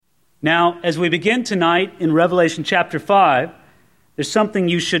Now, as we begin tonight in Revelation chapter 5, there's something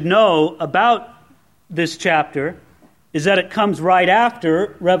you should know about this chapter, is that it comes right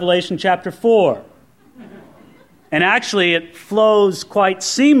after Revelation chapter 4. And actually, it flows quite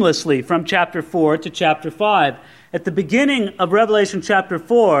seamlessly from chapter 4 to chapter 5. At the beginning of Revelation chapter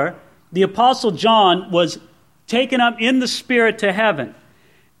 4, the Apostle John was taken up in the Spirit to heaven.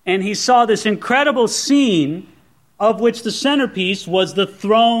 And he saw this incredible scene of which the centerpiece was the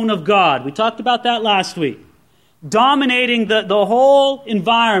throne of God. We talked about that last week. Dominating the whole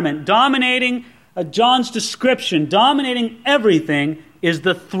environment, dominating John's description, dominating everything is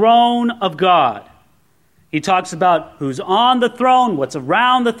the throne of God. He talks about who's on the throne, what's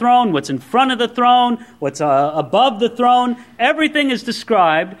around the throne, what's in front of the throne, what's above the throne. Everything is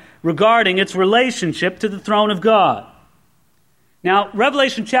described regarding its relationship to the throne of God. Now,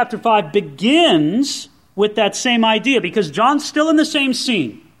 Revelation chapter 5 begins with that same idea because John's still in the same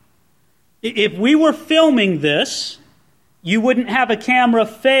scene. If we were filming this, you wouldn't have a camera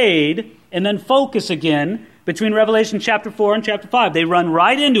fade and then focus again between Revelation chapter 4 and chapter 5. They run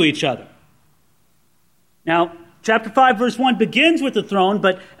right into each other. Now, chapter 5, verse 1 begins with the throne,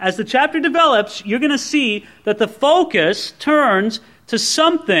 but as the chapter develops, you're going to see that the focus turns to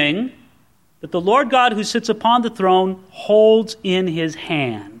something that the Lord God who sits upon the throne holds in his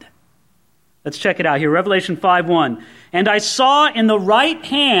hand. Let's check it out here. Revelation 5:1. And I saw in the right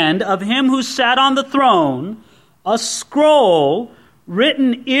hand of him who sat on the throne a scroll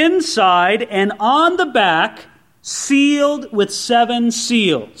written inside and on the back, sealed with 7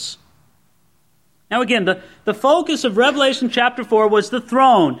 seals. Now again, the focus of Revelation chapter 4 was the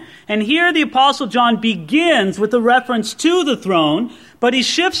throne. And here the Apostle John begins with a reference to the throne, but he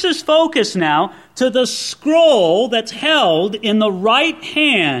shifts his focus now to the scroll that's held in the right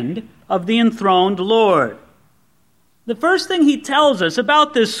hand of the enthroned Lord. The first thing he tells us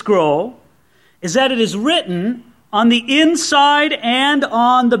about this scroll is that it is written on the inside and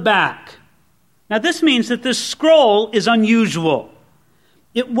on the back. Now this means that this scroll is unusual.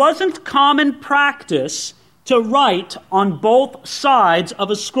 It wasn't common practice to write on both sides of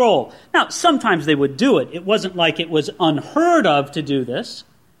a scroll. Now, sometimes they would do it. It wasn't like it was unheard of to do this,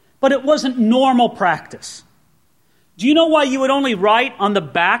 but it wasn't normal practice. Do you know why you would only write on the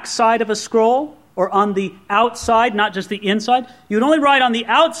back side of a scroll or on the outside, not just the inside? You would only write on the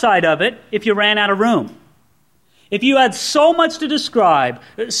outside of it if you ran out of room. If you had so much to describe,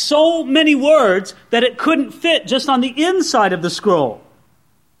 so many words that it couldn't fit just on the inside of the scroll.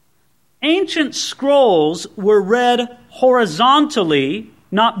 Ancient scrolls were read horizontally,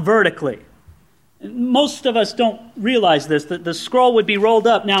 not vertically. Most of us don't realize this, that the scroll would be rolled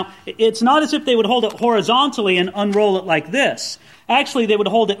up. Now, it's not as if they would hold it horizontally and unroll it like this. Actually, they would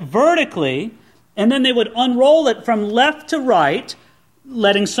hold it vertically, and then they would unroll it from left to right,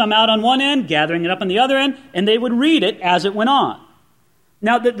 letting some out on one end, gathering it up on the other end, and they would read it as it went on.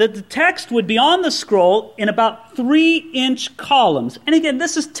 Now, the text would be on the scroll in about 3-inch columns. And again,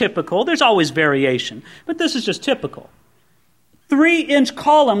 this is typical. There's always variation, but this is just typical. 3-inch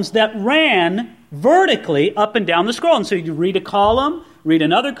columns that ran vertically up and down the scroll. And so you read a column, read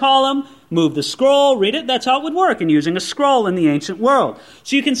another column, move the scroll, read it. That's how it would work in using a scroll in the ancient world.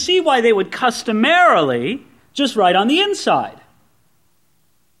 So you can see why they would customarily just write on the inside.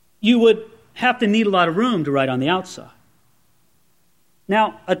 You would have to need a lot of room to write on the outside.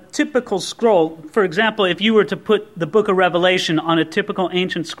 Now, a typical scroll, for example, if you were to put the book of Revelation on a typical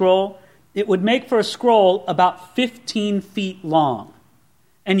ancient scroll, it would make for a scroll about 15 feet long.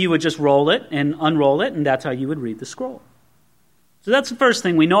 And you would just roll it and unroll it, and that's how you would read the scroll. So that's the first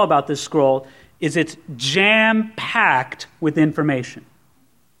thing we know about this scroll, is it's jam-packed with information.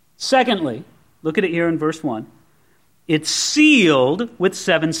 Secondly, look at it here in verse 1. It's sealed with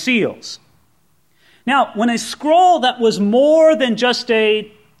 7 seals. Now, when a scroll that was more than just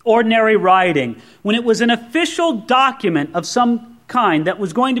a ordinary writing, when it was an official document of some kind that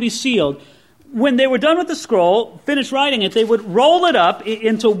was going to be sealed, when they were done with the scroll, finished writing it, they would roll it up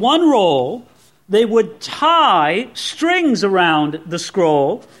into one roll. They would tie strings around the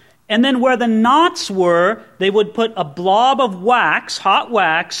scroll, and then where the knots were, they would put a blob of wax, hot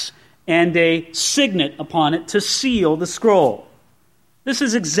wax, and a signet upon it to seal the scroll. This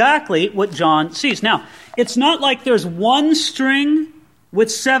is exactly what John sees. Now, it's not like there's one string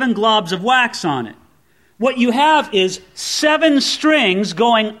with 7 globs of wax on it. What you have is 7 strings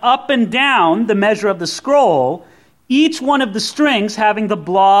going up and down the measure of the scroll, each one of the strings having the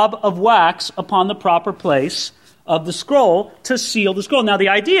blob of wax upon the proper place of the scroll to seal the scroll. Now, the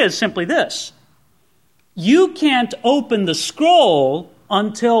idea is simply this. You can't open the scroll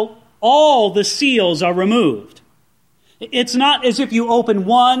until all the seals are removed. It's not as if you open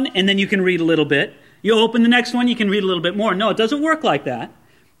one and then you can read a little bit. You open the next one, you can read a little bit more. No, it doesn't work like that.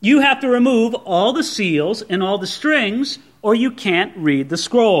 You have to remove all the seals and all the strings, or you can't read the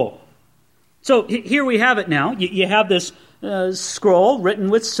scroll. So here we have it now. You have this scroll written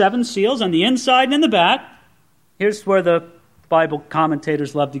with 7 seals on the inside and in the back. Here's where the Bible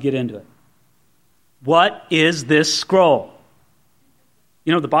commentators love to get into it. What is this scroll?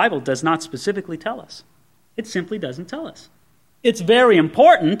 You know, the Bible does not specifically tell us. It simply doesn't tell us. It's very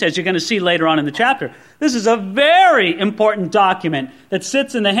important, as you're going to see later on in the chapter. This is a very important document that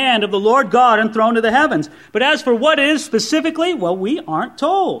sits in the hand of the Lord God enthroned in the heavens. But as for what it is specifically, well, we aren't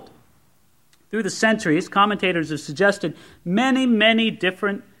told. Through the centuries, commentators have suggested many, many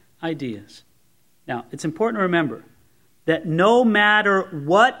different ideas. Now, it's important to remember that no matter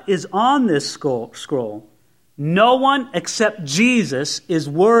what is on this scroll, no one except Jesus is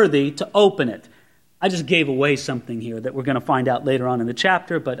worthy to open it. I just gave away something here that we're going to find out later on in the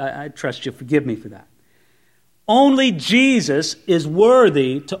chapter, but I trust you forgive me for that. Only Jesus is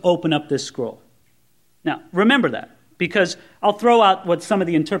worthy to open up this scroll. Now, remember that, because I'll throw out what some of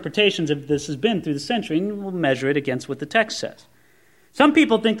the interpretations of this has been through the century, and we'll measure it against what the text says. Some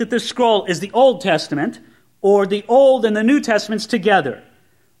people think that this scroll is the Old Testament, or the Old and the New Testaments together,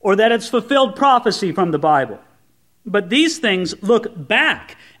 or that it's fulfilled prophecy from the Bible. But these things look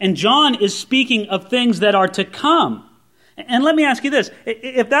back, and John is speaking of things that are to come. And let me ask you this.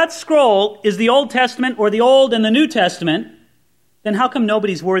 If that scroll is the Old Testament or the Old and the New Testament, then how come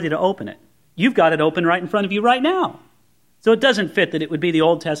nobody's worthy to open it? You've got it open right in front of you right now. So it doesn't fit that it would be the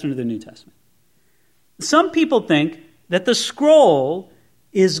Old Testament or the New Testament. Some people think that the scroll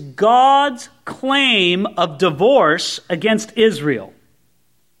is God's claim of divorce against Israel.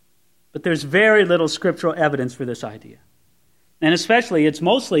 But there's very little scriptural evidence for this idea. And especially, it's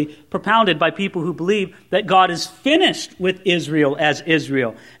mostly propounded by people who believe that God is finished with Israel as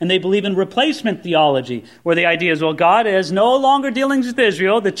Israel. And they believe in replacement theology, where the idea is, well, God is no longer dealing with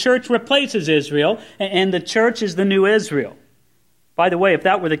Israel. The church replaces Israel, and the church is the new Israel. By the way, if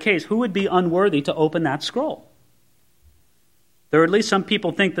that were the case, who would be unworthy to open that scroll? Thirdly, some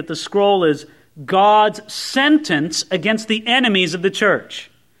people think that the scroll is God's sentence against the enemies of the church.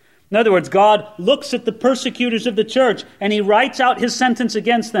 In other words, God looks at the persecutors of the church and he writes out his sentence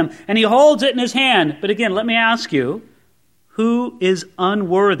against them and he holds it in his hand. But again, let me ask you, who is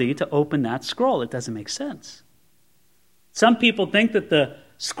unworthy to open that scroll? It doesn't make sense. Some people think that the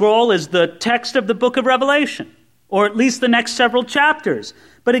scroll is the text of the book of Revelation, or at least the next several chapters.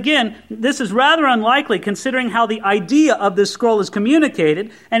 But again, this is rather unlikely considering how the idea of this scroll is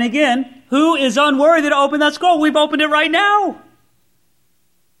communicated. And again, who is unworthy to open that scroll? We've opened it right now.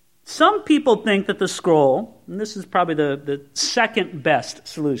 Some people think that the scroll, and this is probably the second best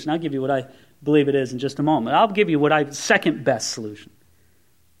solution. I'll give you what I believe it is in just a moment. I'll give you what I second best solution.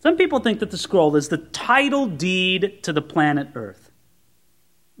 Some people think that the scroll is the title deed to the planet Earth.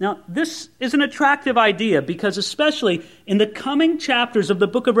 Now, this is an attractive idea because especially in the coming chapters of the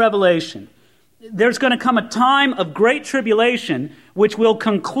book of Revelation, there's going to come a time of great tribulation which will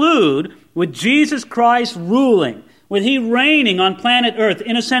conclude with Jesus Christ ruling, with he reigning on planet Earth,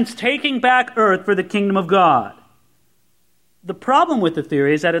 in a sense taking back Earth for the kingdom of God. The problem with the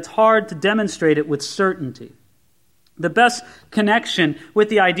theory is that it's hard to demonstrate it with certainty. The best connection with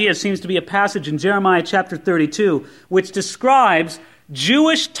the idea seems to be a passage in Jeremiah chapter 32, which describes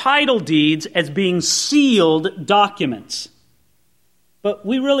Jewish title deeds as being sealed documents. But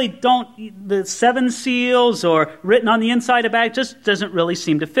we really don't, the 7 seals or written on the inside of back just doesn't really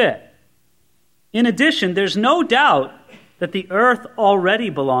seem to fit. In addition, there's no doubt that the earth already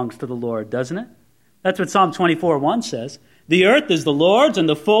belongs to the Lord, doesn't it? That's what Psalm 24:1 says. The earth is the Lord's and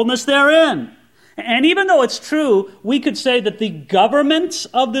the fullness therein. And even though it's true, we could say that the governments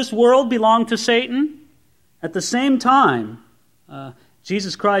of this world belong to Satan. At the same time,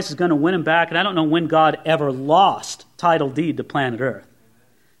 Jesus Christ is going to win him back, and I don't know when God ever lost title deed to planet Earth.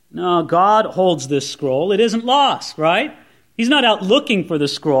 No, God holds this scroll. It isn't lost, right? He's not out looking for the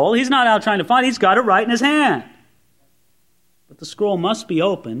scroll. He's not out trying to find it. He's got it right in his hand. But the scroll must be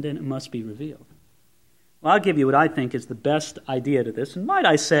opened and it must be revealed. Well, I'll give you what I think is the best idea to this. And might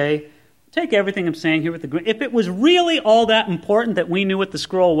I say, take everything I'm saying here with the grain. If it was really all that important that we knew what the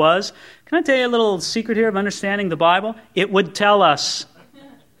scroll was, can I tell you a little secret here of understanding the Bible? It would tell us.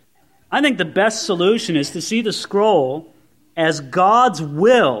 I think the best solution is to see the scroll as God's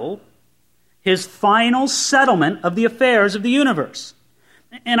will, his final settlement of the affairs of the universe.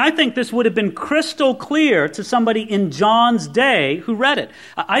 And I think this would have been crystal clear to somebody in John's day who read it.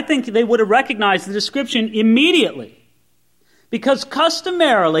 I think they would have recognized the description immediately. Because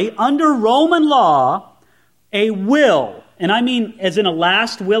customarily, under Roman law, A will, and I mean as in a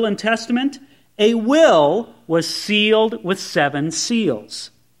last will and testament, a will was sealed with 7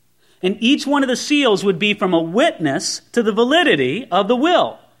 seals. And each one of the seals would be from a witness to the validity of the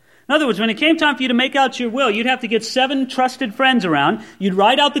will. In other words, when it came time for you to make out your will, you'd have to get 7 trusted friends around. You'd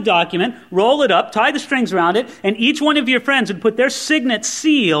write out the document, roll it up, tie the strings around it, and each one of your friends would put their signet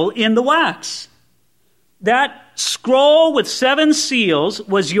seal in the wax. That scroll with 7 seals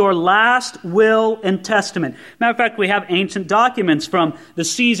was your last will and testament. Matter of fact, we have ancient documents from the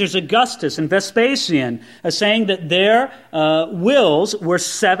Caesars Augustus and Vespasian saying that their wills were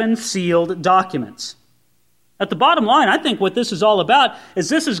 7 sealed documents. At the bottom line, I think what this is all about is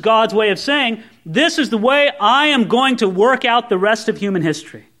this is God's way of saying, this is the way I am going to work out the rest of human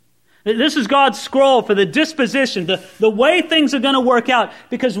history. This is God's scroll for the disposition, the way things are going to work out.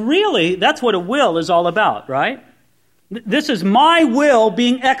 Because really, that's what a will is all about, right? This is my will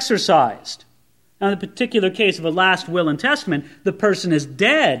being exercised. Now, in the particular case of a last will and testament, the person is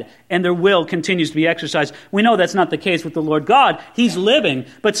dead and their will continues to be exercised. We know that's not the case with the Lord God. He's living.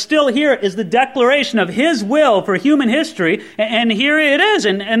 But still here is the declaration of His will for human history. And here it is.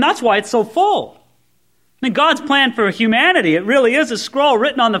 And that's why it's so full. I mean, God's plan for humanity, it really is a scroll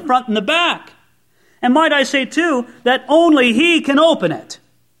written on the front and the back. And might I say, too, that only He can open it.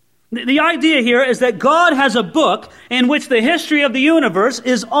 The idea here is that God has a book in which the history of the universe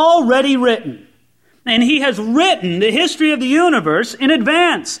is already written. And He has written the history of the universe in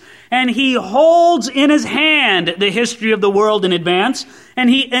advance. And He holds in His hand the history of the world in advance.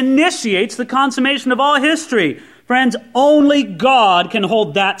 And He initiates the consummation of all history. Friends, only God can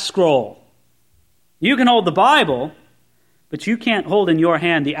hold that scroll. You can hold the Bible, but you can't hold in your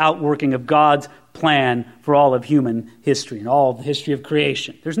hand the outworking of God's plan for all of human history and all of the history of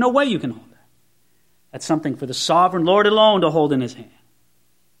creation. There's no way you can hold that. That's something for the sovereign Lord alone to hold in His hand.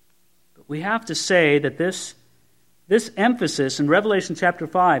 But we have to say that this emphasis in Revelation chapter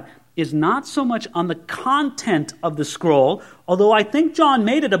 5 is not so much on the content of the scroll, although I think John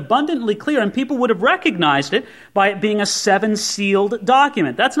made it abundantly clear, and people would have recognized it by it being a 7-sealed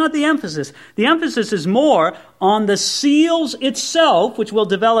document. That's not the emphasis. The emphasis is more on the seals itself, which will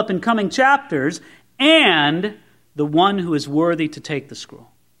develop in coming chapters, and the one who is worthy to take the scroll.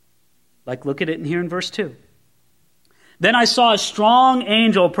 Like, look at it in here in verse 2. Then I saw a strong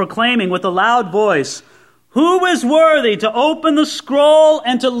angel proclaiming with a loud voice, "Who is worthy to open the scroll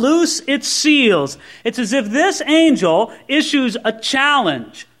and to loose its seals?" It's as if this angel issues a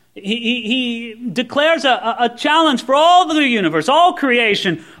challenge. He declares a challenge for all the universe, all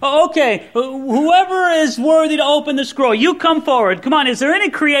creation. Okay, whoever is worthy to open the scroll, you come forward. Come on, is there any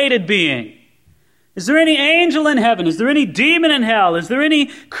created being? Is there any angel in heaven? Is there any demon in hell? Is there any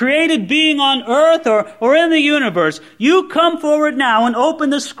created being on earth or in the universe? You come forward now and open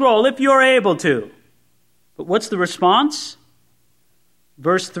the scroll if you're able to. But what's the response?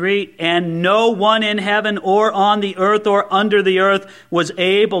 Verse 3, and no one in heaven or on the earth or under the earth was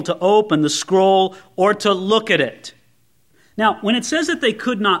able to open the scroll or to look at it. Now, when it says that they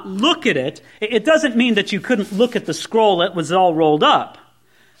could not look at it, it doesn't mean that you couldn't look at the scroll that was all rolled up.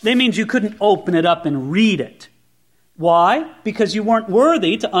 That means you couldn't open it up and read it. Why? Because you weren't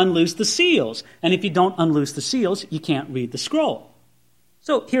worthy to unloose the seals. And if you don't unloose the seals, you can't read the scroll.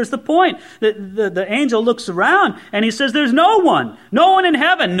 So here's the point. The angel looks around and he says there's no one in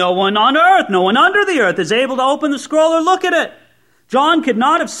heaven, no one on earth, no one under the earth is able to open the scroll or look at it. John could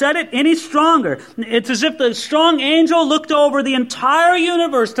not have said it any stronger. It's as if the strong angel looked over the entire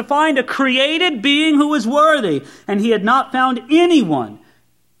universe to find a created being who was worthy, and he had not found anyone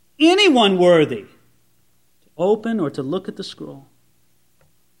worthy to open or to look at the scroll.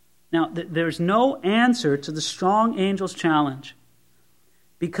 Now, there's no answer to the strong angel's challenge,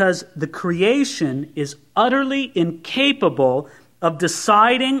 because the creation is utterly incapable of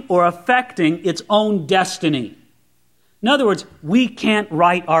deciding or affecting its own destiny. In other words, we can't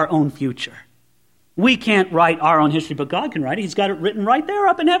write our own future. We can't write our own history, but God can write it. He's got it written right there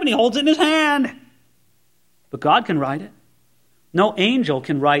up in heaven. He holds it in His hand. But God can write it. No angel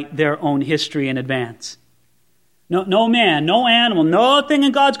can write their own history in advance. No man, no animal, nothing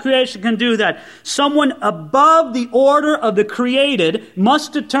in God's creation can do that. Someone above the order of the created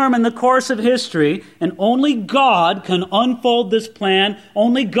must determine the course of history, and only God can unfold this plan.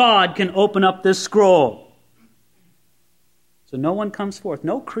 Only God can open up this scroll. So no one comes forth.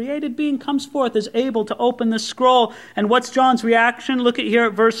 No created being comes forth is able to open the scroll. And what's John's reaction? Look at here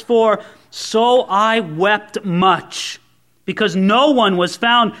at verse 4. So I wept much, because no one was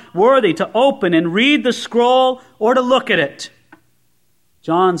found worthy to open and read the scroll or to look at it.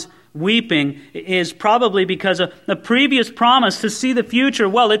 John's weeping is probably because a previous promise to see the future,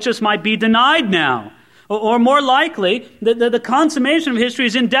 well, it just might be denied now. Or more likely, the consummation of history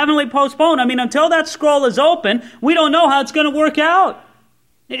is indefinitely postponed. I mean, until that scroll is open, we don't know how it's going to work out.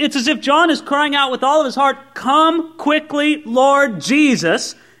 It's as if John is crying out with all of his heart, "Come quickly, Lord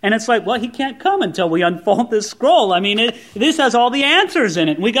Jesus." And it's like, well, he can't come until we unfold this scroll. I mean, this has all the answers in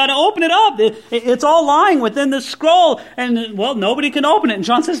it. We got to open it up. It's all lying within the scroll. And, well, nobody can open it. And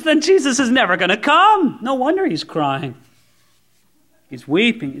John says, then Jesus is never going to come. No wonder he's crying. He's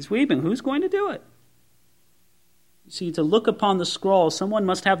weeping. He's weeping. Who's going to do it? You see, to look upon the scroll, someone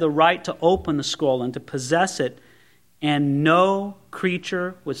must have the right to open the scroll and to possess it. And no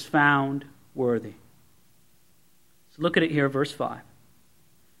creature was found worthy. So look at it here, verse 5.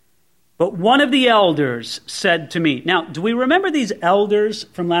 But one of the elders said to me. Now, do we remember these elders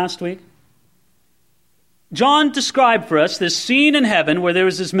from last week? John described for us this scene in heaven where there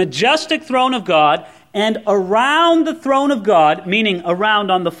was this majestic throne of God, and around the throne of God, meaning around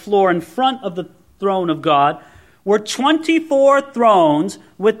on the floor in front of the throne of God, were 24 thrones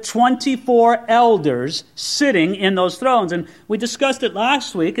with 24 elders sitting in those thrones. And we discussed it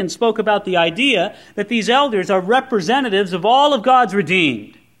last week and spoke about the idea that these elders are representatives of all of God's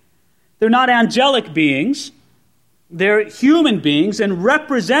redeemed. They're not angelic beings. They're human beings and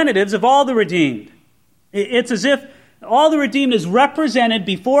representatives of all the redeemed. It's as if all the redeemed is represented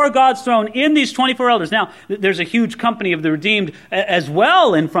before God's throne in these 24 elders. Now, there's a huge company of the redeemed as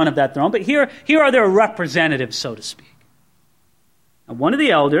well in front of that throne, but here are their representatives, so to speak. Now, one of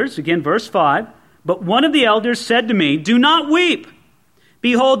the elders, again, verse 5, but one of the elders said to me, "Do not weep.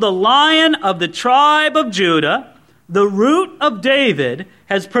 Behold, the Lion of the tribe of Judah, the Root of David,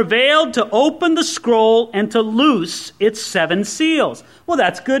 has prevailed to open the scroll and to loose its 7 seals." Well,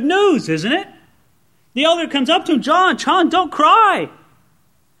 that's good news, isn't it? The elder comes up to him, John, don't cry.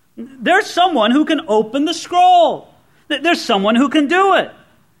 There's someone who can open the scroll. There's someone who can do it.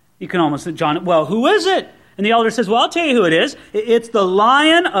 You can almost say, John, well, who is it? And the elder says, well, I'll tell you who it is. It's the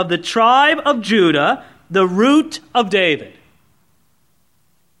Lion of the tribe of Judah, the Root of David.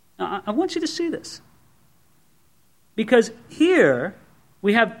 Now, I want you to see this. Because here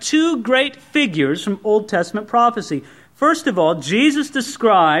we have 2 great figures from Old Testament prophecy. First of all, Jesus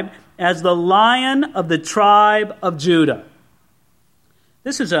described as the Lion of the tribe of Judah.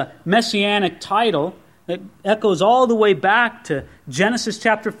 This is a messianic title that echoes all the way back to Genesis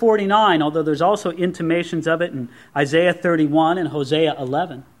chapter 49, although there's also intimations of it in Isaiah 31 and Hosea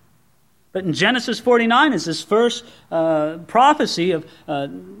 11. But in Genesis 49 is this first prophecy of...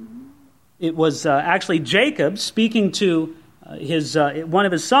 It was actually Jacob speaking to one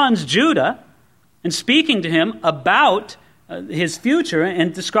of his sons, Judah, and speaking to him about his future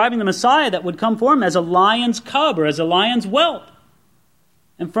and describing the Messiah that would come for him as a lion's cub or as a lion's whelp.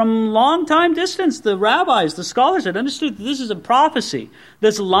 And from long time distance, the rabbis, the scholars had understood that this is a prophecy.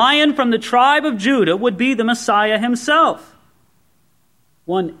 This lion from the tribe of Judah would be the Messiah himself.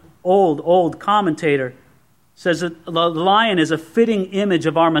 One old commentator says that the lion is a fitting image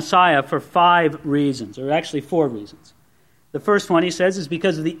of our Messiah for 5 reasons, or actually 4 reasons. The first one, he says, is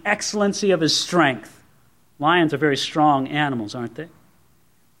because of the excellency of his strength. Lions are very strong animals, aren't they?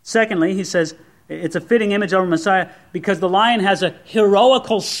 Secondly, he says, it's a fitting image of our Messiah because the lion has a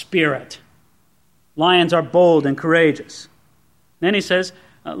heroical spirit. Lions are bold and courageous. Then he says,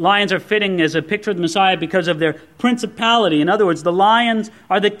 lions are fitting as a picture of the Messiah because of their principality. In other words, the lions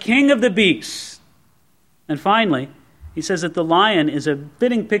are the king of the beasts. And finally, he says that the lion is a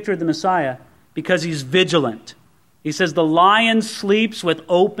fitting picture of the Messiah because he's vigilant. He says the lion sleeps with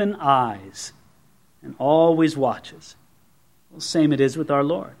open eyes and always watches. Well, same it is with our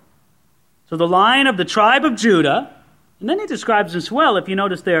Lord. So the Lion of the tribe of Judah, and then he describes as well, if you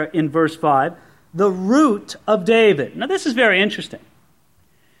notice there in verse 5, the Root of David. Now this is very interesting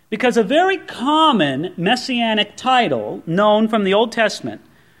because a very common messianic title known from the Old Testament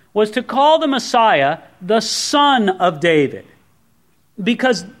was to call the Messiah the Son of David.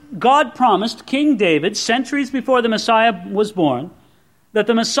 Because God promised King David, centuries before the Messiah was born, that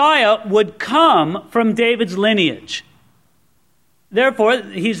the Messiah would come from David's lineage. Therefore,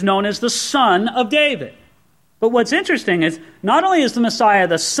 he's known as the Son of David. But what's interesting is, not only is the Messiah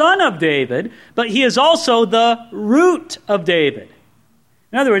the Son of David, but he is also the Root of David.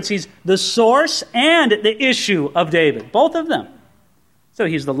 In other words, he's the source and the issue of David, both of them. So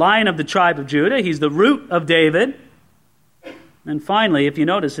he's the Lion of the tribe of Judah. He's the Root of David. And finally, if you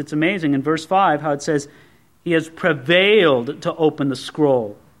notice, it's amazing in verse 5 how it says, he has prevailed to open the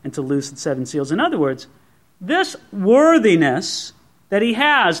scroll and to loose its 7 seals. In other words, this worthiness that he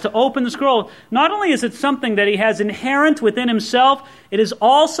has to open the scroll, not only is it something that he has inherent within himself, it is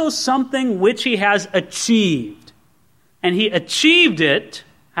also something which he has achieved. And he achieved it,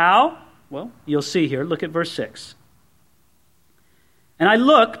 how? Well, you'll see here. Look at verse 6. And I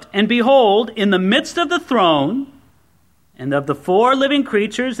looked, and behold, in the midst of the throne, and of the 4 living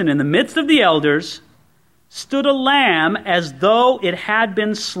creatures, and in the midst of the elders, stood a lamb as though it had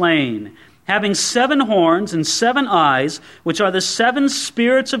been slain, having 7 horns and 7 eyes, which are the 7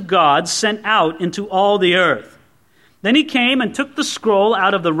 spirits of God sent out into all the earth. Then he came and took the scroll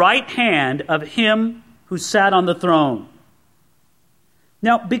out of the right hand of him who sat on the throne.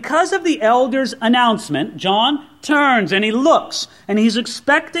 Now, because of the elders' announcement, John turns and he looks, and he's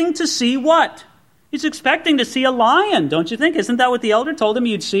expecting to see what? He's expecting to see a lion, don't you think? Isn't that what the elder told him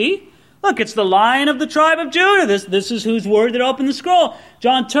you'd see? Look, it's the Lion of the tribe of Judah. This is whose word that opened the scroll.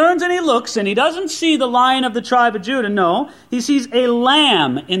 John turns and he looks, and he doesn't see the Lion of the tribe of Judah. No, he sees a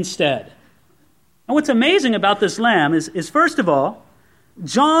lamb instead. And what's amazing about this lamb is first of all,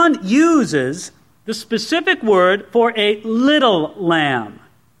 John uses the specific word for a little lamb.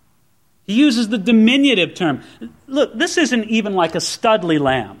 He uses the diminutive term. Look, this isn't even like a studly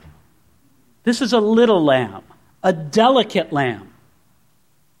lamb. This is a little lamb, a delicate lamb.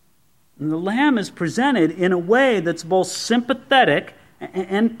 And the lamb is presented in a way that's both sympathetic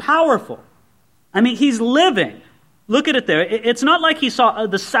and powerful. I mean, he's living. Look at it there. It's not like he saw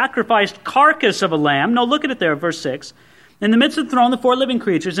the sacrificed carcass of a lamb. No, look at it there, verse 6. In the midst of the throne, the 4 living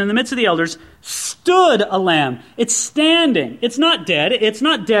creatures, in the midst of the elders, stood a lamb. It's standing. It's not dead. It's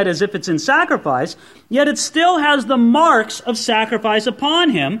not dead as if it's in sacrifice, yet it still has the marks of sacrifice upon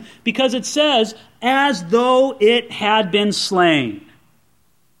him, because it says, as though it had been slain.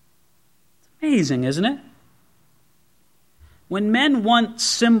 Amazing, isn't it? When men want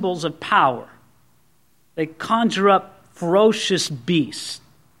symbols of power, they conjure up ferocious beasts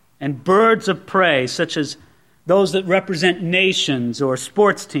and birds of prey, such as those that represent nations or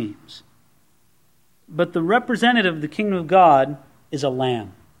sports teams. But the representative of the kingdom of God is a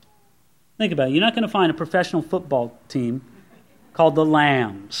lamb. Think about it. You're not going to find a professional football team called the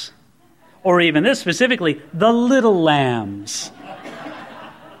Lambs. Or even this specifically, the Little Lambs.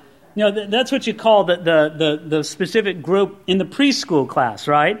 You know, that's what you call the specific group in the preschool class,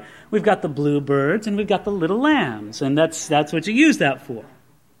 right? We've got the bluebirds and we've got the little lambs, and that's what you use that for.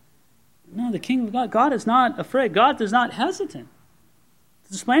 No, the kingdom of God, God is not afraid. God does not hesitate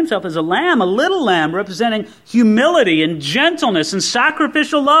to display himself as a lamb, a little lamb representing humility and gentleness and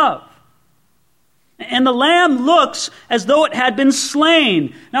sacrificial love. And the lamb looks as though it had been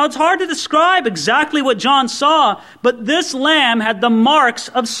slain. Now, it's hard to describe exactly what John saw, but this lamb had the marks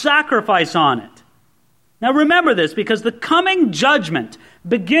of sacrifice on it. Now, remember this, because the coming judgment,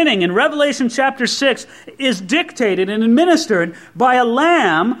 beginning in Revelation chapter 6, is dictated and administered by a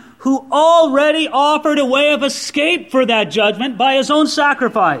lamb who already offered a way of escape for that judgment by his own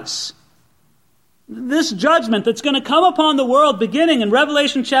sacrifice. This judgment that's going to come upon the world beginning in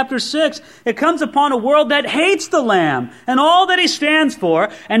Revelation chapter 6, it comes upon a world that hates the Lamb and all that he stands for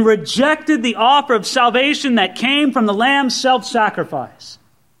and rejected the offer of salvation that came from the Lamb's self-sacrifice.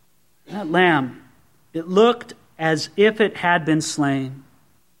 That Lamb, it looked as if it had been slain.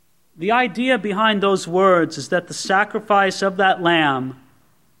 The idea behind those words is that the sacrifice of that Lamb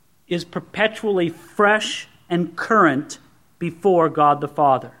is perpetually fresh and current before God the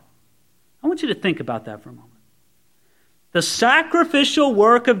Father. I want you to think about that for a moment. The sacrificial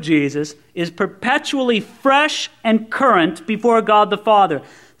work of Jesus is perpetually fresh and current before God the Father.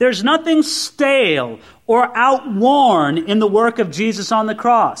 There's nothing stale or outworn in the work of Jesus on the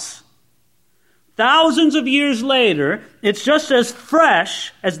cross. Thousands of years later, it's just as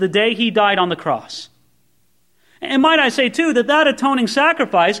fresh as the day he died on the cross. And might I say, too, that atoning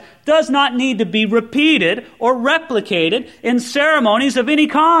sacrifice does not need to be repeated or replicated in ceremonies of any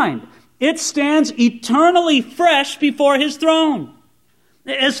kind. It stands eternally fresh before his throne.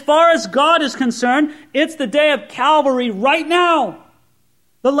 As far as God is concerned, it's the day of Calvary right now.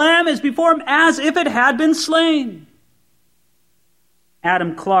 The Lamb is before him as if it had been slain.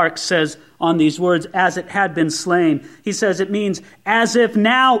 Adam Clarke says on these words, as it had been slain, he says it means as if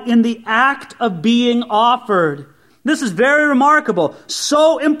now in the act of being offered. This is very remarkable.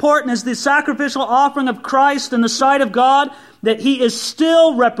 So important is the sacrificial offering of Christ in the sight of God that he is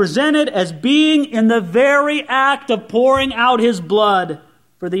still represented as being in the very act of pouring out his blood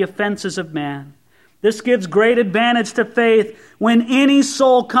for the offenses of man. This gives great advantage to faith. When any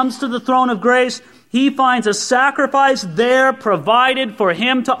soul comes to the throne of grace, he finds a sacrifice there provided for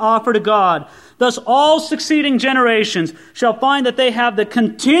him to offer to God. Thus, all succeeding generations shall find that they have the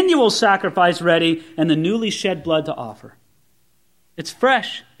continual sacrifice ready and the newly shed blood to offer. It's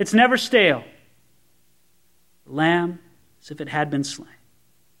fresh. It's never stale. The Lamb, as if it had been slain.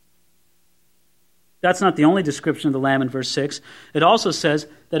 That's not the only description of the Lamb in verse 6. It also says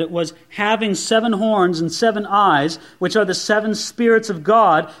that it was having 7 horns and 7 eyes, which are the 7 spirits of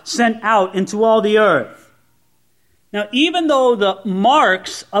God sent out into all the earth. Now, even though the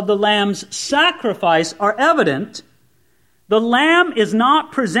marks of the Lamb's sacrifice are evident, the Lamb is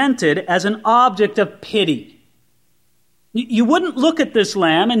not presented as an object of pity. You wouldn't look at this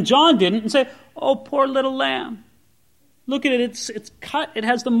lamb, and John didn't, and say, "Oh, poor little lamb. Look at it, it's cut, it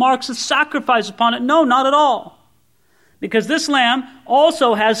has the marks of sacrifice upon it." No, not at all. Because this lamb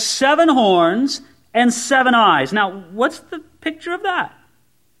also has 7 horns and 7 eyes. Now, what's the picture of that?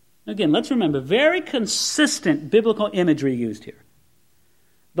 Again, let's remember, very consistent biblical imagery used here.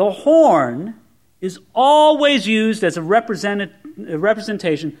 The horn is always used as a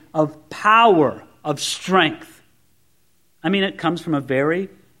representation of power, of strength. I mean, it comes from a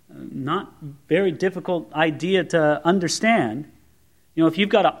not very difficult idea to understand. You know, if you've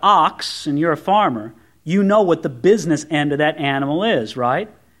got an ox and you're a farmer, you know what the business end of that animal is, right?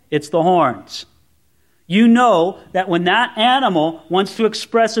 It's the horns. You know that when that animal wants to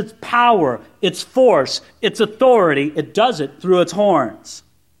express its power, its force, its authority, it does it through its horns.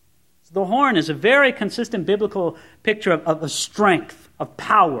 So the horn is a very consistent biblical picture of strength, of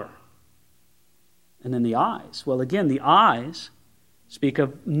power. And then the eyes. Well, again, the eyes speak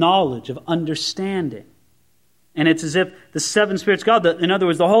of knowledge, of understanding. And it's as if the 7 spirits of God, in other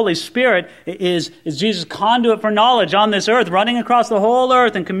words, the Holy Spirit is Jesus' conduit for knowledge on this earth, running across the whole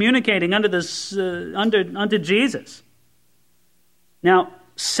earth and communicating unto Jesus. Now,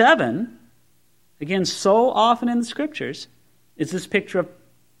 7, again, so often in the Scriptures, is this picture of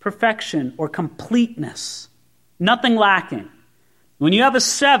perfection or completeness. Nothing lacking. When you have a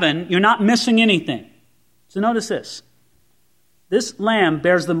 7, you're not missing anything. So notice this. This lamb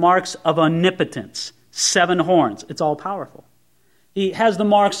bears the marks of omnipotence, 7 horns. It's all powerful. He has the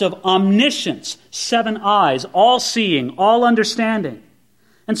marks of omniscience, 7 eyes, all seeing, all understanding.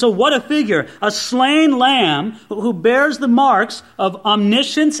 And so what a figure, a slain lamb who bears the marks of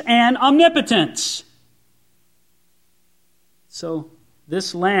omniscience and omnipotence. So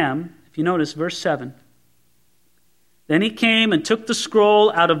this lamb, if you notice verse 7, then he came and took the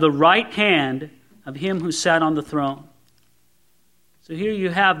scroll out of the right hand of him who sat on the throne. So here you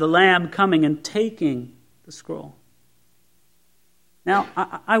have the Lamb coming and taking the scroll. Now,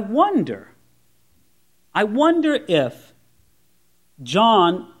 I wonder if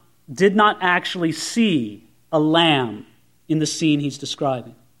John did not actually see a lamb in the scene he's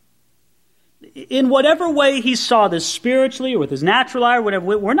describing. In whatever way he saw this, spiritually or with his natural eye or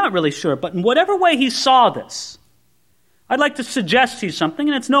whatever, we're not really sure, but in whatever way he saw this, I'd like to suggest to you something,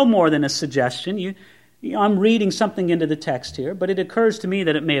 and it's no more than a suggestion. I'm reading something into the text here, but it occurs to me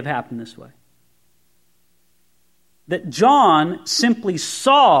that it may have happened this way. That John simply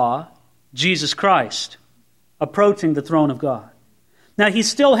saw Jesus Christ approaching the throne of God. Now, he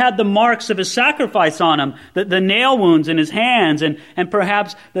still had the marks of his sacrifice on him, the nail wounds in his hands, and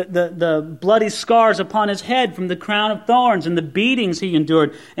perhaps the bloody scars upon his head from the crown of thorns and the beatings he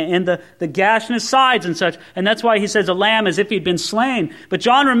endured, and the gash in his sides and such. And that's why he says a lamb as if he'd been slain. But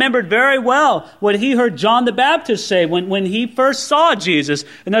John remembered very well what he heard John the Baptist say when he first saw Jesus.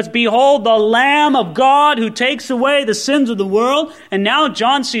 And that's, "Behold, the Lamb of God who takes away the sins of the world." And now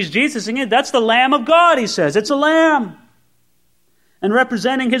John sees Jesus again. That's the Lamb of God, he says. It's a lamb. And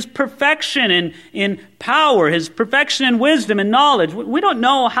representing his perfection in power, his perfection in wisdom and knowledge. We don't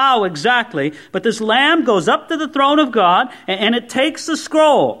know how exactly, but this lamb goes up to the throne of God and it takes the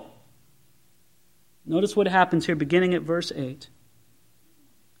scroll. Notice what happens here beginning at verse 8.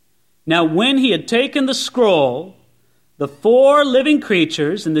 Now when he had taken the scroll, the 4 living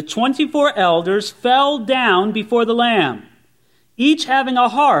creatures and the 24 elders fell down before the Lamb, each having a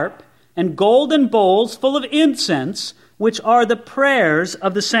harp and golden bowls full of incense, which are the prayers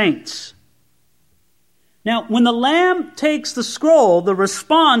of the saints. Now, when the Lamb takes the scroll, the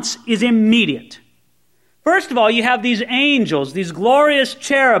response is immediate. First of all, you have these angels, these glorious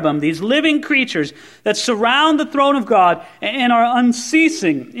cherubim, these living creatures that surround the throne of God and are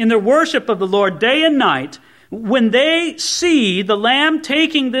unceasing in their worship of the Lord day and night. When they see the Lamb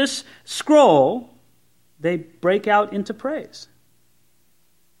taking this scroll, they break out into praise.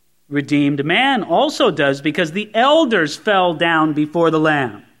 Redeemed man also does, because the elders fell down before the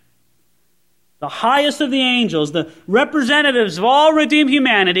Lamb. The highest of the angels, the representatives of all redeemed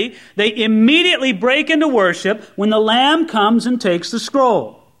humanity, they immediately break into worship when the Lamb comes and takes the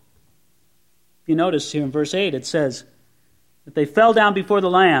scroll. If you notice here in verse 8, it says that they fell down before the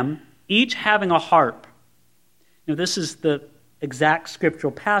Lamb, each having a harp. Now, this is the exact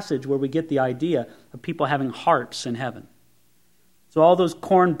scriptural passage where we get the idea of people having harps in heaven. So all those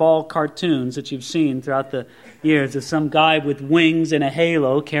cornball cartoons that you've seen throughout the years of some guy with wings and a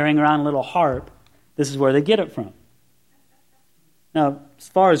halo carrying around a little harp, this is where they get it from. Now, as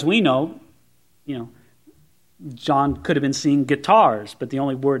far as we know, John could have been seeing guitars, but the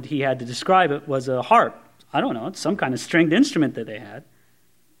only word he had to describe it was a harp. I don't know, it's some kind of stringed instrument that they had.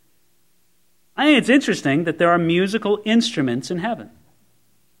 I think it's interesting that there are musical instruments in heaven.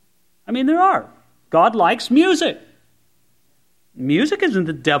 I mean, there are. God likes music. Music isn't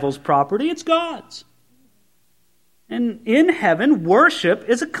the devil's property, it's God's. And in heaven, worship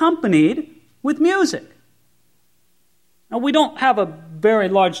is accompanied with music. Now, we don't have a very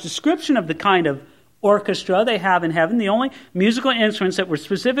large description of the kind of orchestra they have in heaven. The only musical instruments that we're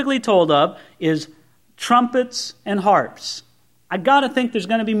specifically told of is trumpets and harps. I got to think there's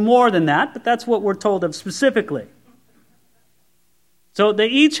going to be more than that, but that's what we're told of specifically. So they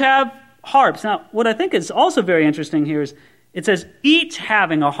each have harps. Now, what I think is also very interesting here is it says each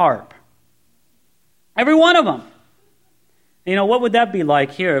having a harp. Every one of them. What would that be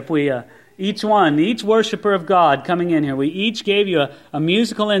like here if we, each worshiper of God coming in here, we each gave you a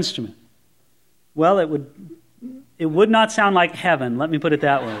musical instrument? Well, it would not sound like heaven, let me put it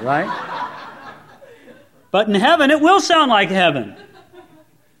that way, right? But in heaven, it will sound like heaven.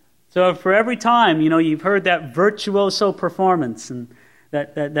 So for every time, you've heard that virtuoso performance and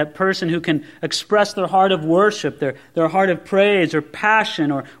that person who can express their heart of worship, their heart of praise or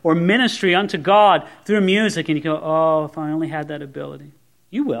passion or ministry unto God through music, and you go, oh, if I only had that ability.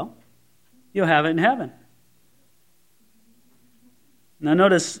 You will. You'll have it in heaven. Now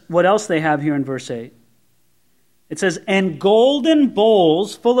notice what else they have here in verse 8. It says, and golden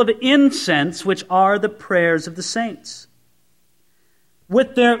bowls full of incense, which are the prayers of the saints.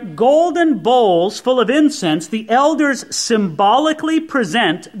 With their golden bowls full of incense, the elders symbolically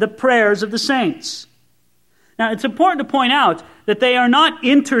present the prayers of the saints. Now, it's important to point out that they are not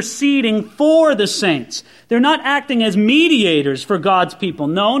interceding for the saints. They're not acting as mediators for God's people.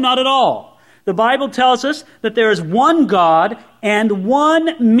 No, not at all. The Bible tells us that there is one God and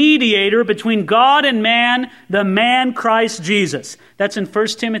one mediator between God and man, the man Christ Jesus. That's in 1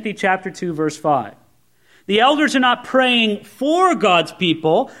 Timothy chapter 2, verse 5. The elders are not praying for God's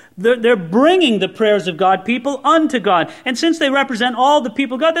people. They're bringing the prayers of God's people unto God. And since they represent all the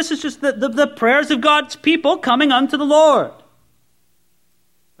people of God, this is just the prayers of God's people coming unto the Lord.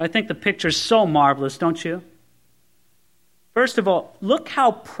 I think the picture's so marvelous, don't you? First of all, look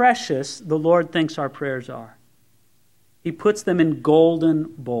how precious the Lord thinks our prayers are. He puts them in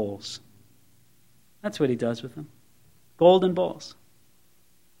golden bowls. That's what he does with them. Golden bowls.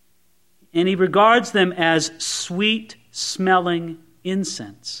 And he regards them as sweet-smelling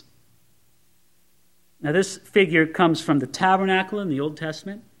incense. Now this figure comes from the tabernacle in the Old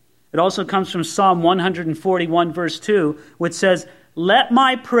Testament. It also comes from Psalm 141, verse 2, which says, let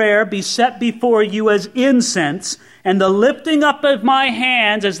my prayer be set before you as incense, and the lifting up of my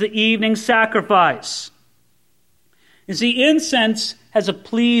hands as the evening sacrifice. You see, incense has a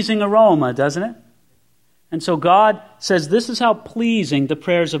pleasing aroma, doesn't it? And so God says, this is how pleasing the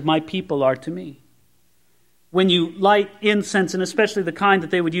prayers of my people are to me. When you light incense, and especially the kind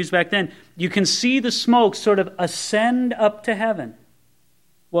that they would use back then, you can see the smoke sort of ascend up to heaven.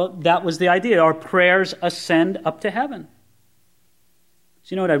 Well, that was the idea. Our prayers ascend up to heaven.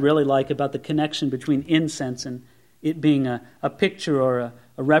 So you know what I really like about the connection between incense and it being a picture or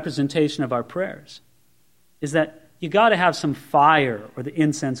a representation of our prayers? Is that you got to have some fire or the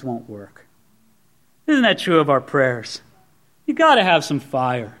incense won't work. Isn't that true of our prayers? You got to have some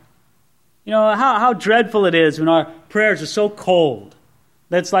fire. You know, how dreadful it is when our prayers are so cold.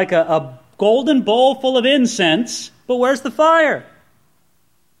 That's like a golden bowl full of incense, but where's the fire?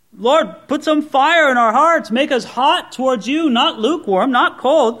 Lord, put some fire in our hearts. Make us hot towards you, not lukewarm, not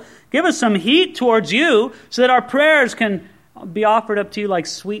cold. Give us some heat towards you so that our prayers can be offered up to you like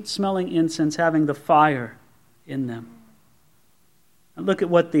sweet-smelling incense, having the fire in them. And look at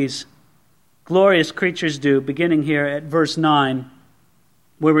what these glorious creatures do, beginning here at verse 9,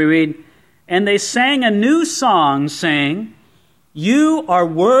 where we read, and they sang a new song, saying, you are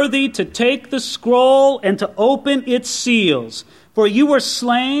worthy to take the scroll and to open its seals. For you were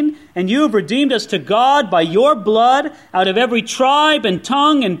slain, and you have redeemed us to God by your blood out of every tribe and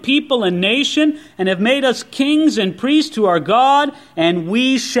tongue and people and nation, and have made us kings and priests to our God, and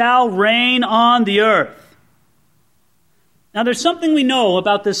we shall reign on the earth. Now there's something we know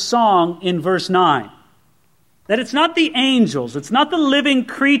about this song in verse 9. That it's not the angels, it's not the living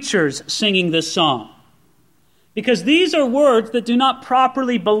creatures singing this song. Because these are words that do not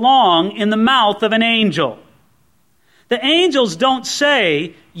properly belong in the mouth of an angel. The angels don't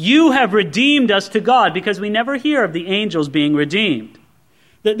say, you have redeemed us to God, because we never hear of the angels being redeemed.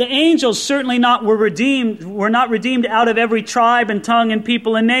 The angels certainly were not redeemed out of every tribe and tongue and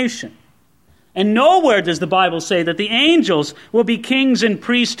people and nation. And nowhere does the Bible say that the angels will be kings and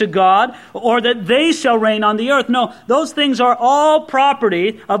priests to God, or that they shall reign on the earth. No, those things are all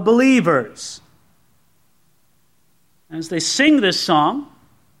property of believers. As they sing this song,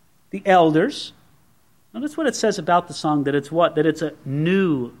 the elders, notice what it says about the song, that it's what? That it's a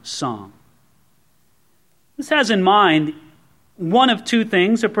new song. This has in mind one of two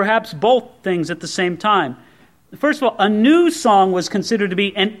things, or perhaps both things at the same time. First of all, a new song was considered to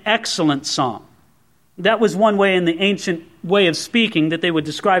be an excellent song. That was one way in the ancient way of speaking that they would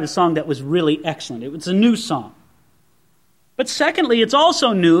describe a song that was really excellent. It was a new song. But secondly, it's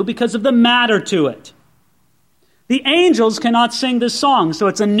also new because of the matter to it. The angels cannot sing this song, so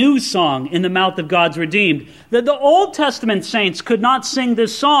it's a new song in the mouth of God's redeemed. The Old Testament saints could not sing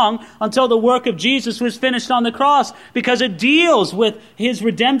this song until the work of Jesus was finished on the cross, because it deals with his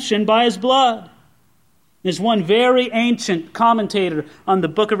redemption by his blood. There's one very ancient commentator on the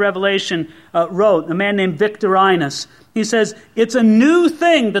book of Revelation wrote, a man named Victorinus. He says, it's a new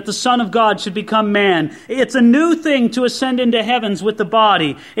thing that the Son of God should become man. It's a new thing to ascend into heavens with the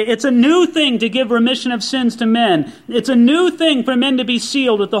body. It's a new thing to give remission of sins to men. It's a new thing for men to be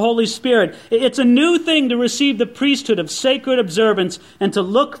sealed with the Holy Spirit. It's a new thing to receive the priesthood of sacred observance and to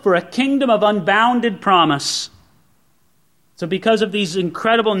look for a kingdom of unbounded promise. So because of these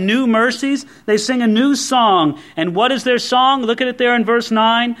incredible new mercies, they sing a new song. And what is their song? Look at it there in verse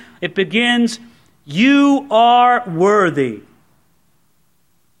 9. It begins, you are worthy.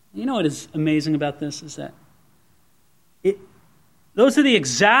 You know what is amazing about this is that those are the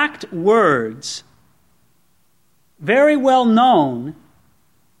exact words very well known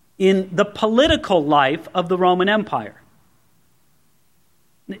in the political life of the Roman Empire.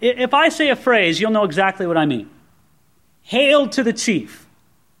 If I say a phrase, you'll know exactly what I mean. Hail to the chief.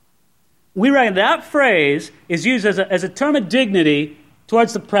 We reckon that phrase is used as a term of dignity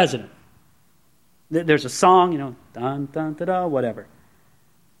towards the president. There's a song, dun, dun, da, da, whatever.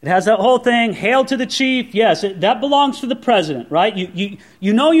 It has that whole thing, hail to the chief. Yes, that belongs to the president, right?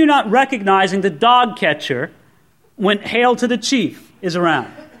 You know you're not recognizing the dog catcher when hail to the chief is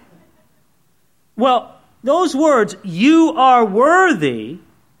around. Well, those words, you are worthy,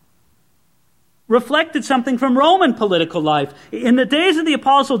 reflected something from Roman political life. In the days of the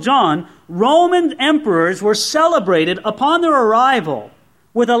Apostle John, Roman emperors were celebrated upon their arrival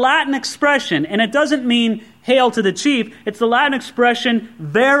with a Latin expression, and it doesn't mean hail to the chief. It's the Latin expression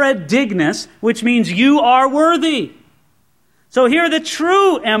vera dignus, which means you are worthy. So here the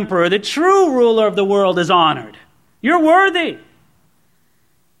true emperor, the true ruler of the world is honored. You're worthy.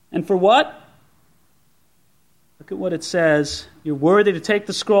 And for what? Look at what it says. You're worthy to take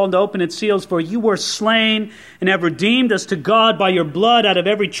the scroll and to open its seals, for you were slain and have redeemed us to God by your blood out of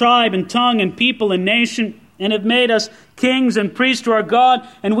every tribe and tongue and people and nation, and have made us kings and priests to our God,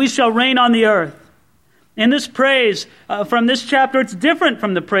 and we shall reign on the earth. In this praise from this chapter, it's different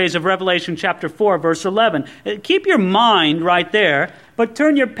from the praise of Revelation chapter 4, verse 11. Keep your mind right there, but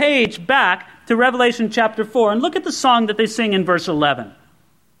turn your page back to Revelation chapter 4 and look at the song that they sing in verse 11.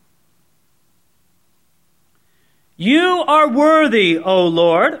 You are worthy, O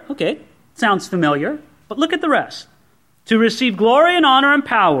Lord. Okay, sounds familiar, but look at the rest. To receive glory and honor and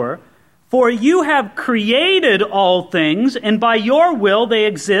power, for you have created all things, and by your will they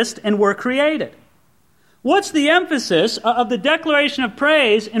exist and were created. What's the emphasis of the declaration of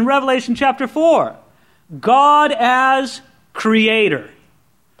praise in Revelation chapter 4? God as creator.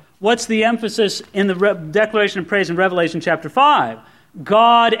 What's the emphasis in the declaration of praise in Revelation chapter 5?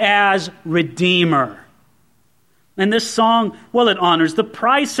 God as redeemer. And this song, well, it honors the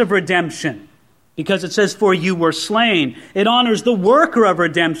price of redemption because it says, for you were slain. It honors the worker of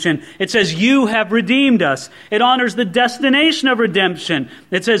redemption. It says, you have redeemed us. It honors the destination of redemption.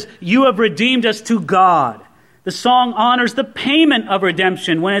 It says, you have redeemed us to God. The song honors the payment of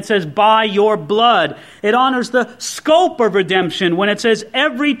redemption when it says, by your blood. It honors the scope of redemption when it says,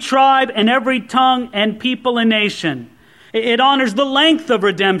 every tribe and every tongue and people and nation. It honors the length of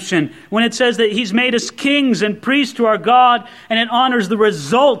redemption when it says that he's made us kings and priests to our God, and it honors the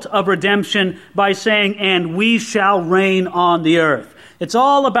result of redemption by saying, and we shall reign on the earth. It's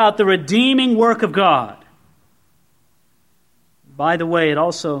all about the redeeming work of God. By the way, it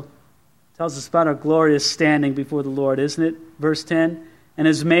also tells us about our glorious standing before the Lord, isn't it? Verse 10, and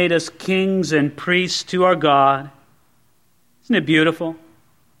has made us kings and priests to our God. Isn't it beautiful?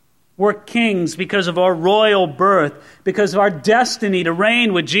 We're kings because of our royal birth, because of our destiny to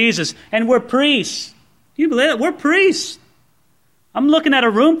reign with Jesus, and we're priests. Do You believe it? We're priests. I'm looking at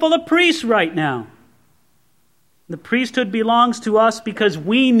a room full of priests right now. The priesthood belongs to us because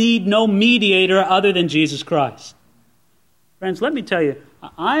we need no mediator other than Jesus Christ. Friends, let me tell you,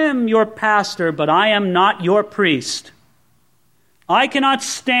 I am your pastor, but I am not your priest. I cannot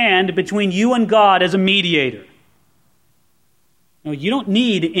stand between you and God as a mediator. No, you don't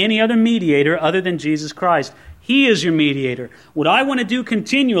need any other mediator other than Jesus Christ. He is your mediator. What I want to do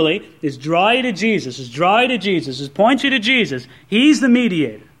continually is draw you to Jesus, is point you to Jesus. He's the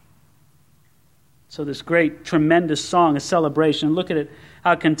mediator. So this great, tremendous song, a celebration. Look at it,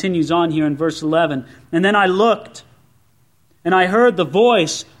 how it continues on here in verse 11. And then I looked, and I heard the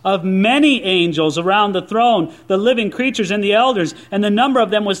voice of many angels around the throne, the living creatures and the elders, and the number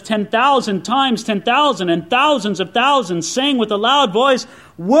of them was 10,000 times 10,000, and thousands of thousands, saying with a loud voice,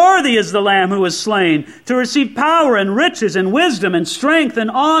 "Worthy is the Lamb who was slain, to receive power and riches and wisdom and strength and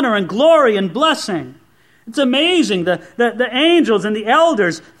honor and glory and blessing." It's amazing. The angels and the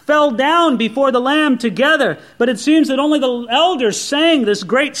elders fell down before the Lamb together, but it seems that only the elders sang this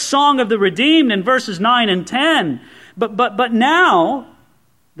great song of the redeemed in verses 9 and 10. But now,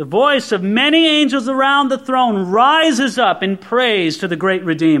 the voice of many angels around the throne rises up in praise to the great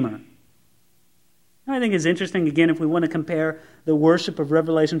Redeemer. I think it's interesting, again, if we want to compare the worship of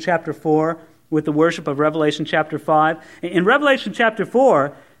Revelation chapter 4 with the worship of Revelation chapter 5. In Revelation chapter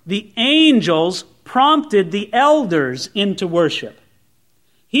 4, the angels prompted the elders into worship.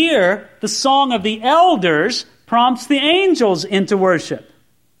 Here, the song of the elders prompts the angels into worship.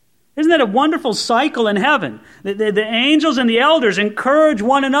 Isn't that a wonderful cycle in heaven? The angels and the elders encourage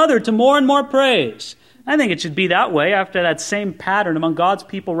one another to more and more praise. I think it should be that way after that same pattern among God's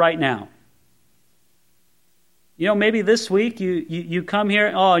people right now. You know, maybe this week you come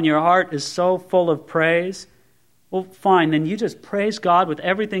here, and your heart is so full of praise. Well, fine, then you just praise God with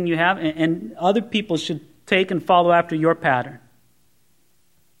everything you have, and other people should take and follow after your pattern.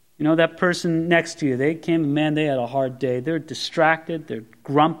 You know, that person next to you, they had a hard day. They're distracted, they're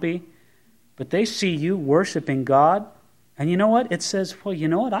grumpy, but they see you worshiping God, and you know what? It says, well, you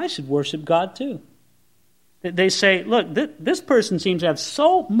know what? I should worship God too. They say, look, this person seems to have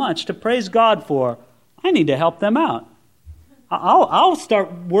so much to praise God for. I need to help them out. I'll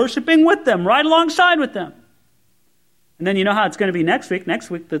start worshiping with them, right alongside with them. And then you know how it's going to be next week. Next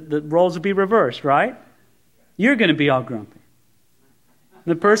week, the roles will be reversed, right? You're going to be all grumpy.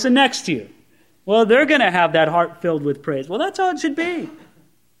 The person next to you, well, they're going to have that heart filled with praise. Well, that's how it should be.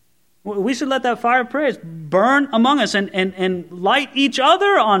 We should let that fire of praise burn among us and light each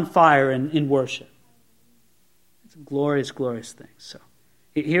other on fire in worship. It's a glorious, glorious thing. So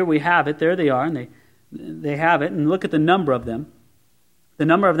here we have it. There they are, and they have it. And look at the number of them. The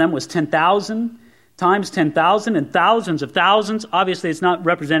number of them was 10,000 times 10,000 and thousands of thousands. Obviously, it's not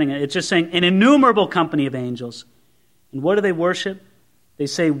representing it. It's just saying an innumerable company of angels. And what do they worship? They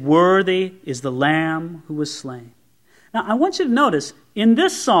say, "Worthy is the Lamb who was slain." Now, I want you to notice, in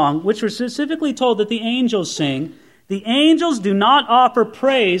this song, which we're specifically told that the angels sing, the angels do not offer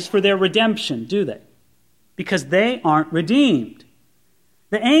praise for their redemption, do they? Because they aren't redeemed.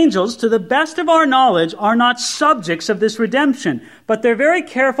 The angels, to the best of our knowledge, are not subjects of this redemption, but they're very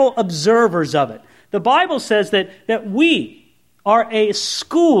careful observers of it. The Bible says that we are a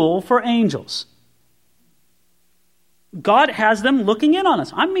school for angels. God has them looking in on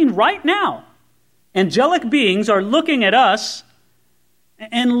us. I mean, right now. Angelic beings are looking at us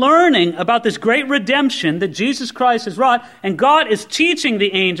and learning about this great redemption that Jesus Christ has wrought, and God is teaching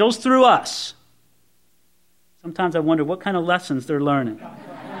the angels through us. Sometimes I wonder what kind of lessons they're learning.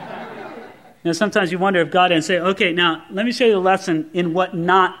 Sometimes you wonder if God didn't say, okay, now let me show you the lesson in what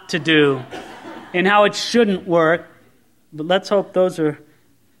not to do and how it shouldn't work. But let's hope those are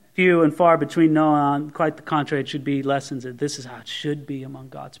few and far between. No, quite the contrary. It should be lessons that this is how it should be among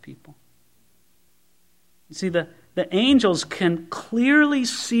God's people. You see, the angels can clearly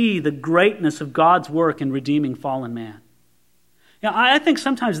see the greatness of God's work in redeeming fallen man. I think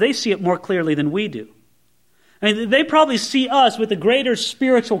sometimes they see it more clearly than we do. I mean, they probably see us with a greater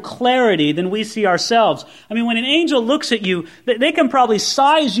spiritual clarity than we see ourselves. I mean, when an angel looks at you, they can probably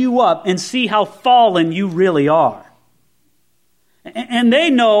size you up and see how fallen you really are. And they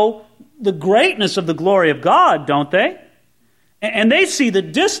know the greatness of the glory of God, don't they? And they see the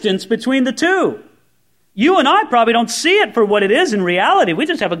distance between the two. You and I probably don't see it for what it is in reality. We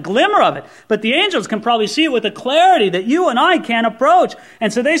just have a glimmer of it. But the angels can probably see it with a clarity that you and I can't approach.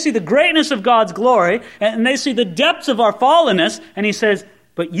 And so they see the greatness of God's glory, and they see the depths of our fallenness. And he says,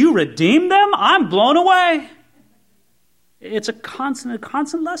 but you redeemed them? I'm blown away. It's a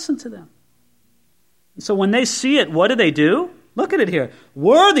constant lesson to them. And so when they see it, what do? Look at it here.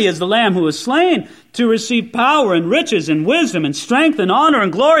 Worthy is the Lamb who was slain to receive power and riches and wisdom and strength and honor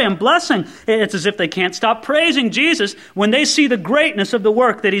and glory and blessing. It's as if they can't stop praising Jesus when they see the greatness of the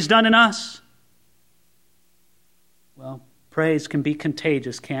work that he's done in us. Well, praise can be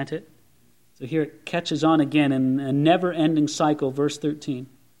contagious, can't it? So here it catches on again in a never-ending cycle, verse 13.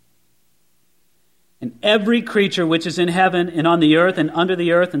 And every creature which is in heaven and on the earth and under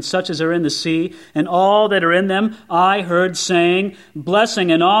the earth and such as are in the sea and all that are in them, I heard saying,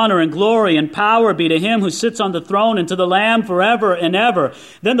 blessing and honor and glory and power be to him who sits on the throne and to the Lamb forever and ever.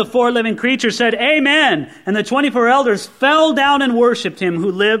 Then the four living creatures said, Amen. And the 24 elders fell down and worshipped him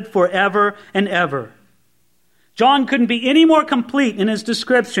who lived forever and ever. John couldn't be any more complete in his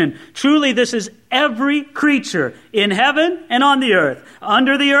description. Truly, this is every creature in heaven and on the earth,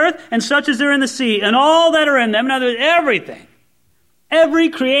 under the earth, and such as are in the sea, and all that are in them. In other words, everything. Every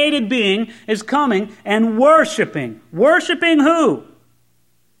created being is coming and worshiping. Worshiping who?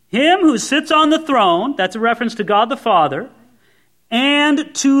 Him who sits on the throne, that's a reference to God the Father,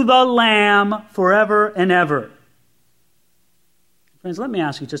 and to the Lamb forever and ever. Friends, let me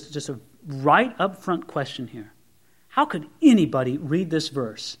ask you just a right up front question here. How could anybody read this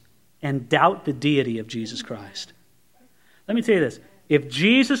verse and doubt the deity of Jesus Christ? Let me tell you this. If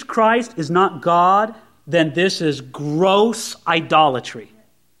Jesus Christ is not God, then this is gross idolatry.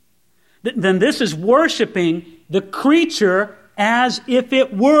 Then this is worshiping the creature as if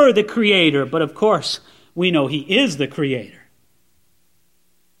it were the Creator. But of course, we know He is the Creator.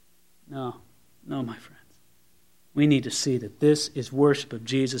 No, my friends. We need to see that this is worship of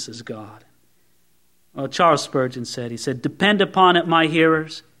Jesus as God. Well, Charles Spurgeon said, depend upon it, my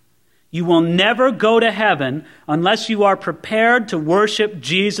hearers. You will never go to heaven unless you are prepared to worship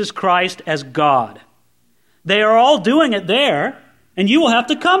Jesus Christ as God. They are all doing it there, and you will have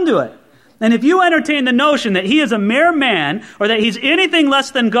to come to it. And if you entertain the notion that he is a mere man or that he's anything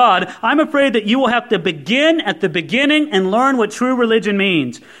less than God, I'm afraid that you will have to begin at the beginning and learn what true religion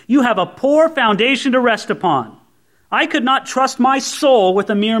means. You have a poor foundation to rest upon. I could not trust my soul with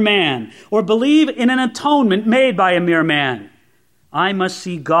a mere man or believe in an atonement made by a mere man. I must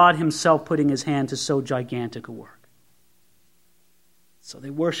see God himself putting his hand to so gigantic a work. So they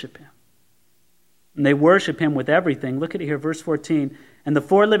worship him. And they worship him with everything. Look at it here, verse 14. And the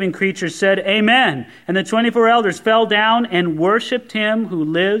four living creatures said, Amen. And the 24 elders fell down and worshipped him who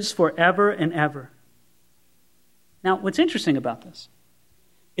lives forever and ever. Now, what's interesting about this?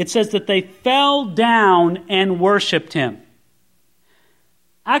 It says that they fell down and worshipped him.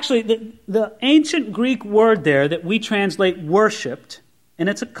 Actually, the ancient Greek word there that we translate worshipped, and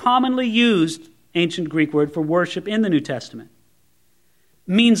it's a commonly used ancient Greek word for worship in the New Testament,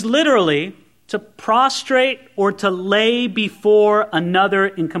 means literally to prostrate or to lay before another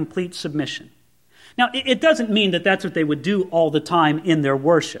in complete submission. Now, it doesn't mean that that's what they would do all the time in their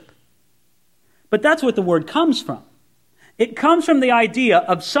worship. But that's what the word comes from. It comes from the idea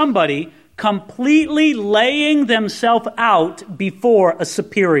of somebody completely laying themselves out before a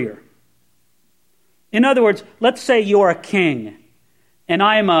superior. In other words, let's say you're a king, and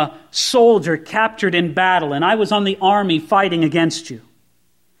I am a soldier captured in battle, and I was on the army fighting against you.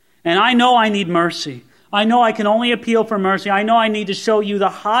 And I know I need mercy. I know I can only appeal for mercy. I know I need to show you the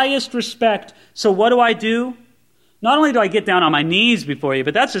highest respect. So what do? Not only do I get down on my knees before you,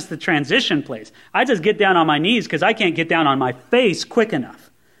 but that's just the transition place. I just get down on my knees because I can't get down on my face quick enough.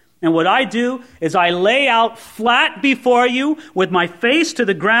 And what I do is I lay out flat before you with my face to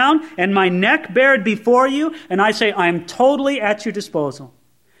the ground and my neck bared before you, and I say, I'm totally at your disposal.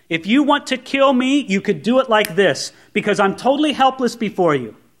 If you want to kill me, you could do it like this, because I'm totally helpless before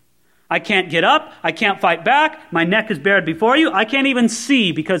you. I can't get up. I can't fight back. My neck is bared before you. I can't even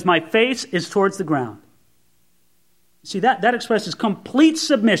see because my face is towards the ground. See, that expresses complete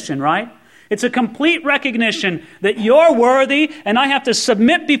submission, right? It's a complete recognition that you're worthy and I have to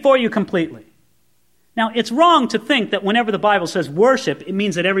submit before you completely. Now, it's wrong to think that whenever the Bible says worship, it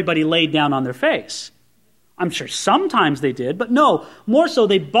means that everybody laid down on their face. I'm sure sometimes they did, but no, more so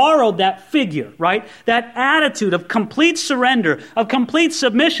they borrowed that figure, right? That attitude of complete surrender, of complete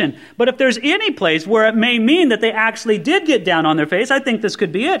submission. But if there's any place where it may mean that they actually did get down on their face, I think this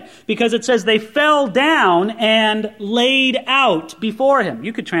could be it, because it says they fell down and laid out before him.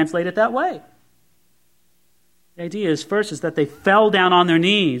 You could translate it that way. The idea is first is that they fell down on their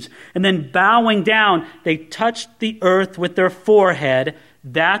knees, and then bowing down, they touched the earth with their forehead.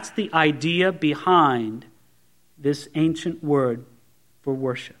 That's the idea behind this ancient word for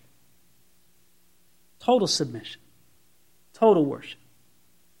worship. Total submission. Total worship.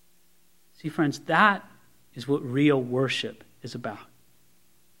 See, friends, that is what real worship is about.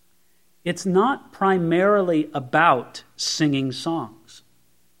 it's not primarily about singing songs.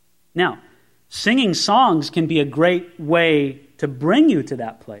 Now, singing songs can be a great way to bring you to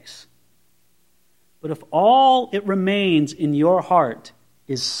that place. But if all it remains in your heart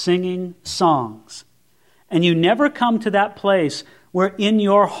is singing songs, and you never come to that place where in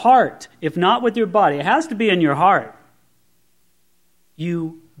your heart, if not with your body, it has to be in your heart,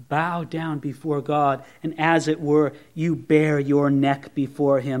 you bow down before God, and as it were, you bare your neck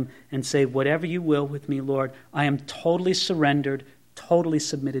before Him and say, whatever you will with me, Lord, I am totally surrendered, totally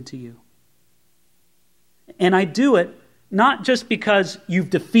submitted to you. And I do it not just because you've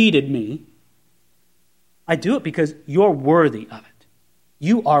defeated me. I do it because you're worthy of it.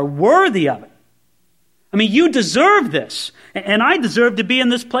 You are worthy of it. I mean, you deserve this. And I deserve to be in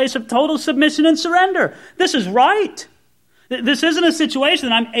this place of total submission and surrender. This is right. This isn't a situation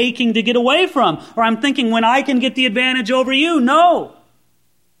that I'm aching to get away from, or I'm thinking when I can get the advantage over you. No.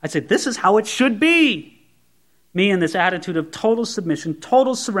 I said, this is how it should be. Me in this attitude of total submission,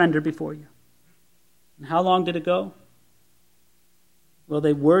 total surrender before you. And how long did it go? Well,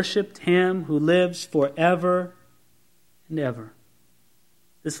 they worshiped Him who lives forever and ever.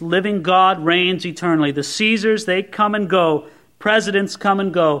 This living God reigns eternally. The Caesars, they come and go. Presidents come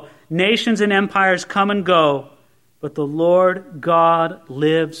and go. Nations and empires come and go. But the Lord God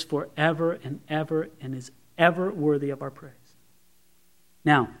lives forever and ever and is ever worthy of our praise.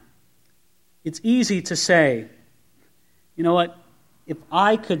 Now, it's easy to say, you know what? If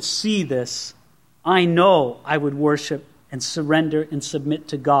I could see this, I know I would worship and surrender and submit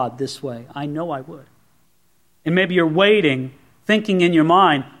to God this way. I know I would. And maybe you're waiting, thinking in your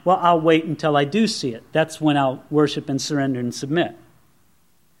mind, well, I'll wait until I do see it. That's when I'll worship and surrender and submit.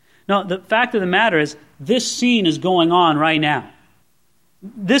 No, the fact of the matter is, this scene is going on right now.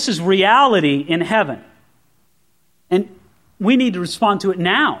 This is reality in heaven. And we need to respond to it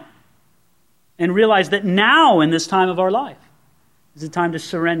now. And realize that now, in this time of our life, is the time to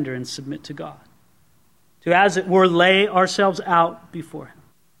surrender and submit to God. To, as it were, lay ourselves out before Him.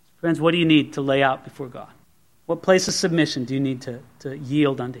 Friends, what do you need to lay out before God? What place of submission do you need to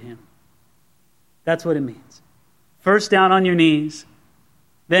yield unto Him? That's what it means. First down on your knees,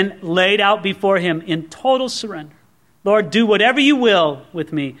 then laid out before Him in total surrender. Lord, do whatever you will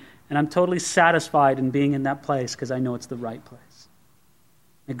with me, and I'm totally satisfied in being in that place because I know it's the right place.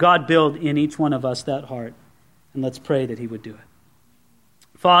 May God build in each one of us that heart, and let's pray that He would do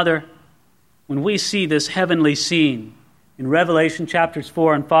it. Father, when we see this heavenly scene in Revelation chapters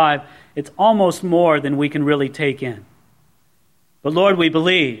 4 and 5, it's almost more than we can really take in. But Lord, we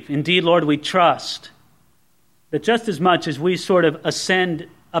believe, indeed, Lord, we trust that just as much as we sort of ascend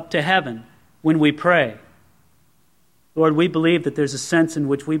up to heaven when we pray, Lord, we believe that there's a sense in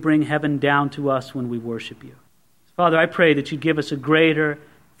which we bring heaven down to us when we worship you. Father, I pray that you give us a greater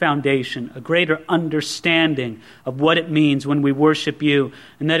foundation, a greater understanding of what it means when we worship you,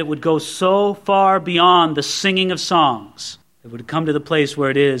 and that it would go so far beyond the singing of songs. It would come to the place where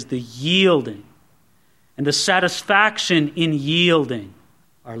it is the yielding and the satisfaction in yielding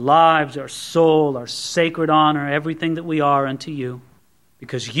our lives, our soul, our sacred honor, everything that we are unto you,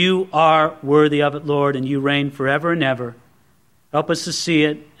 because you are worthy of it, Lord, and you reign forever and ever. Help us to see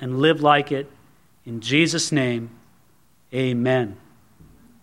it and live like it. In Jesus' name, amen.